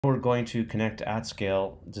We're going to connect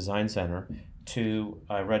AtScale Design Center to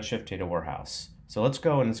Redshift Data Warehouse. So let's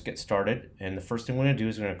go and let's get started. And the first thing we're going to do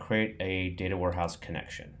is we're going to create a data warehouse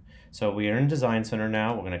connection. So we are in Design Center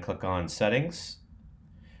now. We're going to click on Settings,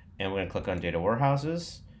 and we're going to click on Data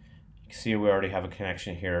Warehouses. You can see we already have a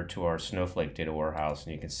connection here to our Snowflake data warehouse,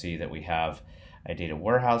 and you can see that we have a data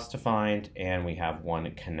warehouse defined and we have one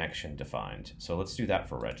connection defined. So let's do that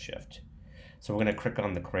for Redshift. So we're going to click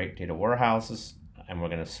on the Create Data Warehouses, and we're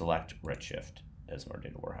going to select Redshift as our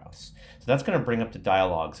data warehouse. So that's going to bring up the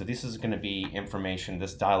dialog. So this is going to be information,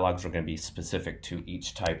 this dialogues are going to be specific to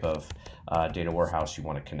each type of data warehouse you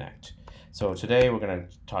want to connect. So today we're going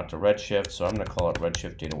to talk to Redshift, so I'm going to call it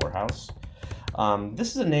Redshift Data Warehouse.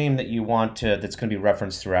 This is a name that you want to, that's going to be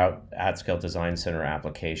referenced throughout AtScale Design Center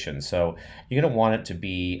application. So you're going to want it to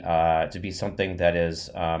be something that is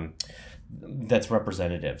that's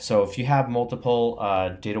representative. So if you have multiple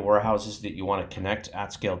data warehouses that you want to connect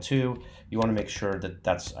AtScale to, you want to make sure that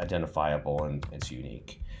that's identifiable and it's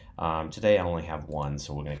unique. Today I only have one,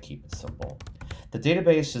 so we're going to keep it simple. The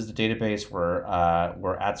database is the database where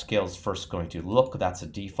AtScale's first going to look. That's a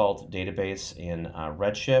default database in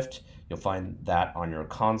Redshift. You'll find that on your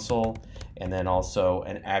console, and then also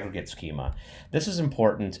an aggregate schema. This is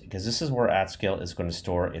important because this is where AtScale is going to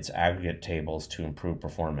store its aggregate tables to improve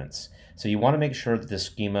performance. So you want to make sure that this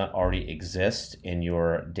schema already exists in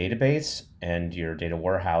your database and your data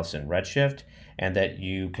warehouse in Redshift, and that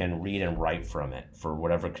you can read and write from it for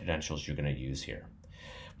whatever credentials you're going to use here.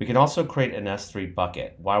 We can also create an S3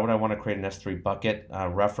 bucket. Why would I want to create an S3 bucket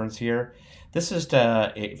reference here? This is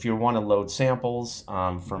to, if you want to load samples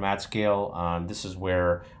from AtScale, this is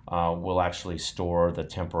where we'll actually store the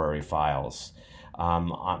temporary files.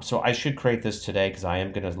 So I should create this today because I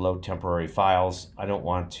am going to load temporary files. I don't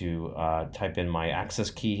want to type in my access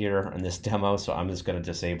key here in this demo, so I'm just going to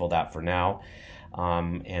disable that for now.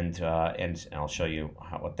 And I'll show you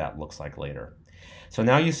what that looks like later. So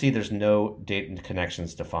now you see there's no data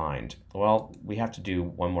connections defined. Well, we have to do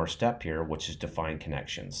one more step here, which is define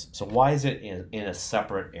connections. So why is it in a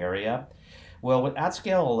separate area? Well, what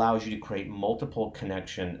AtScale allows you to create multiple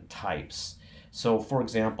connection types. So for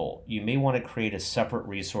example, you may want to create a separate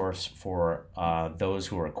resource for those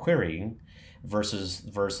who are querying versus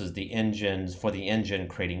the engine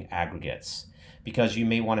creating aggregates. Because you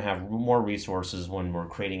may want to have more resources when we're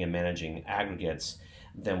creating and managing aggregates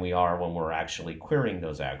than we are when we're actually querying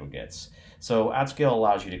those aggregates. So AtScale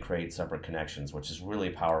allows you to create separate connections, which is really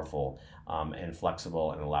powerful and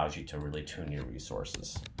flexible, and allows you to really tune your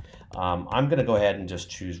resources. I'm going to go ahead and just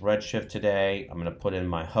choose Redshift today. I'm going to put in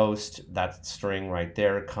my host. That string right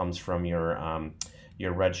there comes from your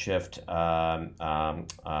Redshift,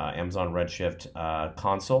 Amazon Redshift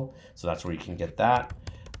console. So that's where you can get that.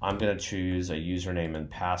 I'm going to choose a username and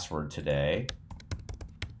password today.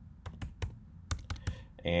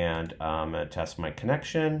 And I'm going to test my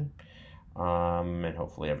connection, and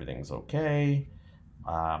hopefully everything's okay.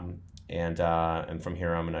 And from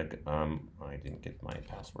here I'm going to, I didn't get my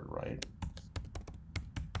password right.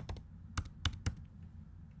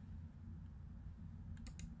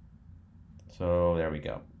 So there we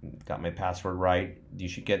go. Got my password right. You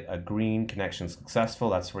should get a green connection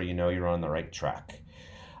successful. That's where you know you're on the right track.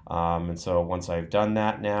 And so once I've done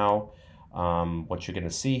that now, what you're going to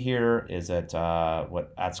see here is that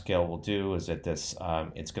what AtScale will do is that this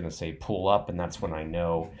it's going to say pull up, and that's when I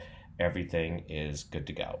know everything is good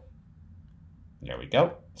to go. There we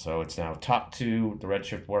go. So it's now talked to the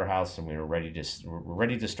Redshift warehouse, and we're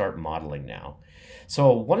ready to start modeling now.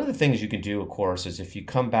 So one of the things you can do, of course, is if you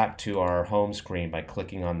come back to our home screen by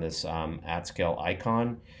clicking on this AtScale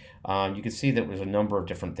icon, you can see that there's a number of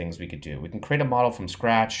different things we could do. We can create a model from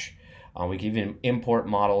scratch. We can even import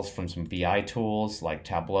models from some BI tools like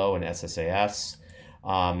Tableau and SSAS,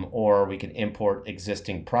 or we can import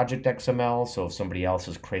existing project XML. So if somebody else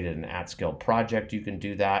has created an AtScale project, you can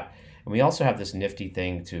do that. And we also have this nifty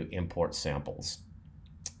thing to import samples.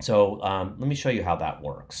 So let me show you how that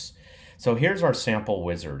works. So here's our sample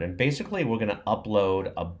wizard, and basically we're going to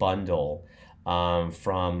upload a bundle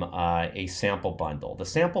from a sample bundle. The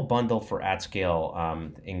sample bundle for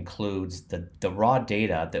AtScale includes the raw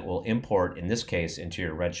data that we'll import, in this case, into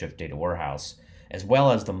your Redshift data warehouse, as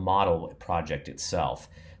well as the model project itself.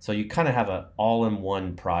 So you kind of have an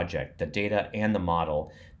all-in-one project, the data and the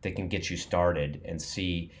model that can get you started and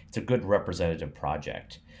see it's a good representative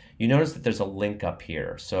project. You notice that there's a link up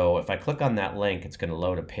here. So if I click on that link, it's going to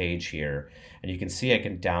load a page here, and you can see I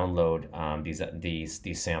can download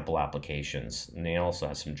these sample applications, and they also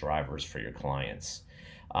have some drivers for your clients.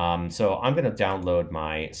 So I'm going to download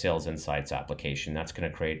my Sales Insights application. That's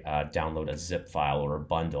going to download a zip file or a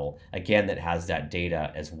bundle, again, that has that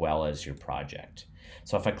data as well as your project.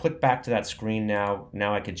 So if I click back to that screen now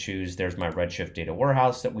I could choose, there's my Redshift Data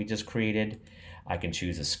Warehouse that we just created. I can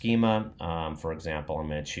choose a schema. For example, I'm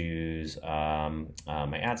going to choose my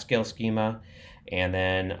AtScale schema. And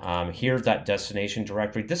then here's that destination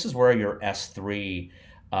directory. This is where your S3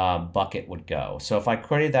 bucket would go. So if I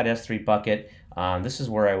created that S3 bucket, this is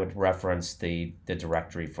where I would reference the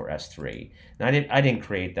directory for S3. Now I didn't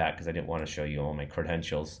create that because I didn't want to show you all my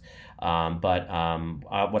credentials. What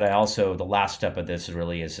I also, the last step of this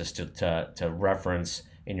really is just to reference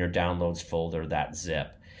in your downloads folder that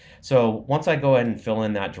zip. So once I go ahead and fill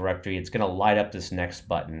in that directory, it's going to light up this next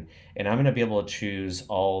button, and I'm going to be able to choose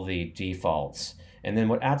all the defaults. And then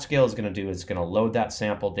what AtScale is going to do is it's going to load that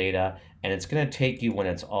sample data, and it's going to take you, when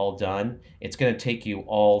it's all done, it's going to take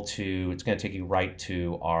you right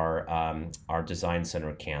to our Design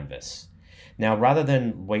Center canvas. Now, rather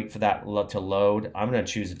than wait for that to load, I'm going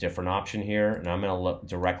to choose a different option here, and I'm going to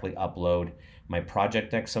directly upload my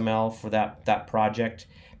project XML for that project,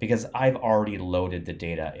 because I've already loaded the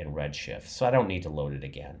data in Redshift, so I don't need to load it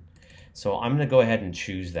again. So I'm going to go ahead and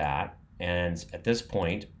choose that, and at this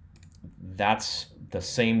point, that's the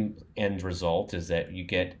same end result, is that you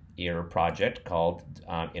get your project called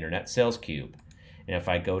Internet Sales Cube. And if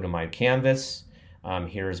I go to my canvas,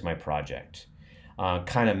 here's my project.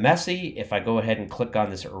 Kind of messy. If I go ahead and click on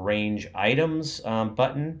this Arrange Items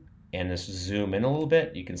button and just zoom in a little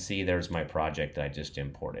bit, you can see there's my project that I just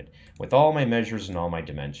imported with all my measures and all my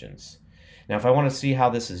dimensions. Now, if I want to see how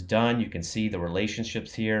this is done, you can see the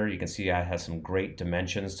relationships here. You can see I have some great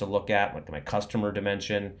dimensions to look at, like my customer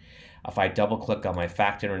dimension. If I double click on my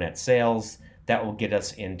Fact Internet Sales, that will get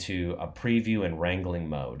us into a preview and wrangling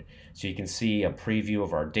mode. So you can see a preview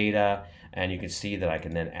of our data, and you can see that I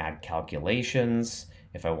can then add calculations.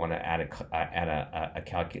 If I want to add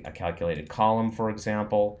a calculated column, for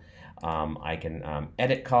example, I can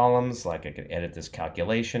edit columns, like I can edit this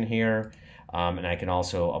calculation here. And I can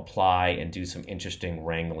also apply and do some interesting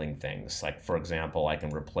wrangling things. Like, for example, I can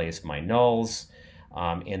replace my nulls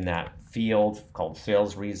in that field called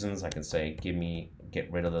sales reasons. I can say,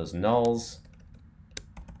 get rid of those nulls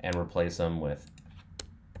and replace them with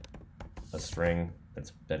a string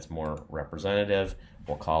that's more representative.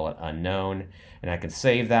 We'll call it unknown, and I can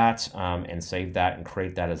save that and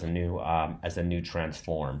create that as a new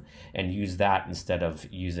transform, and use that instead of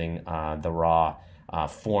using the raw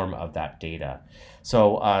form of that data.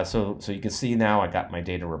 So you can see now I got my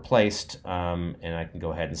data replaced, and I can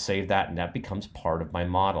go ahead and save that, and that becomes part of my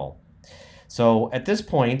model. So at this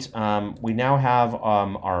point, we now have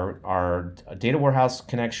our data warehouse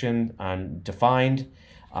connection defined.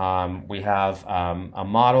 We have a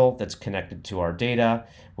model that's connected to our data.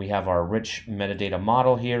 We have our rich metadata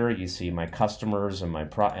model here. You see my customers and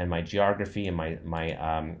my geography and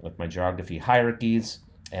with my geography hierarchies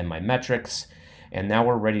and my metrics. And now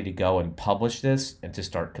we're ready to go and publish this and to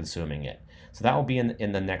start consuming it. So that will be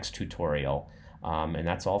in the next tutorial. And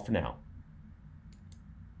that's all for now.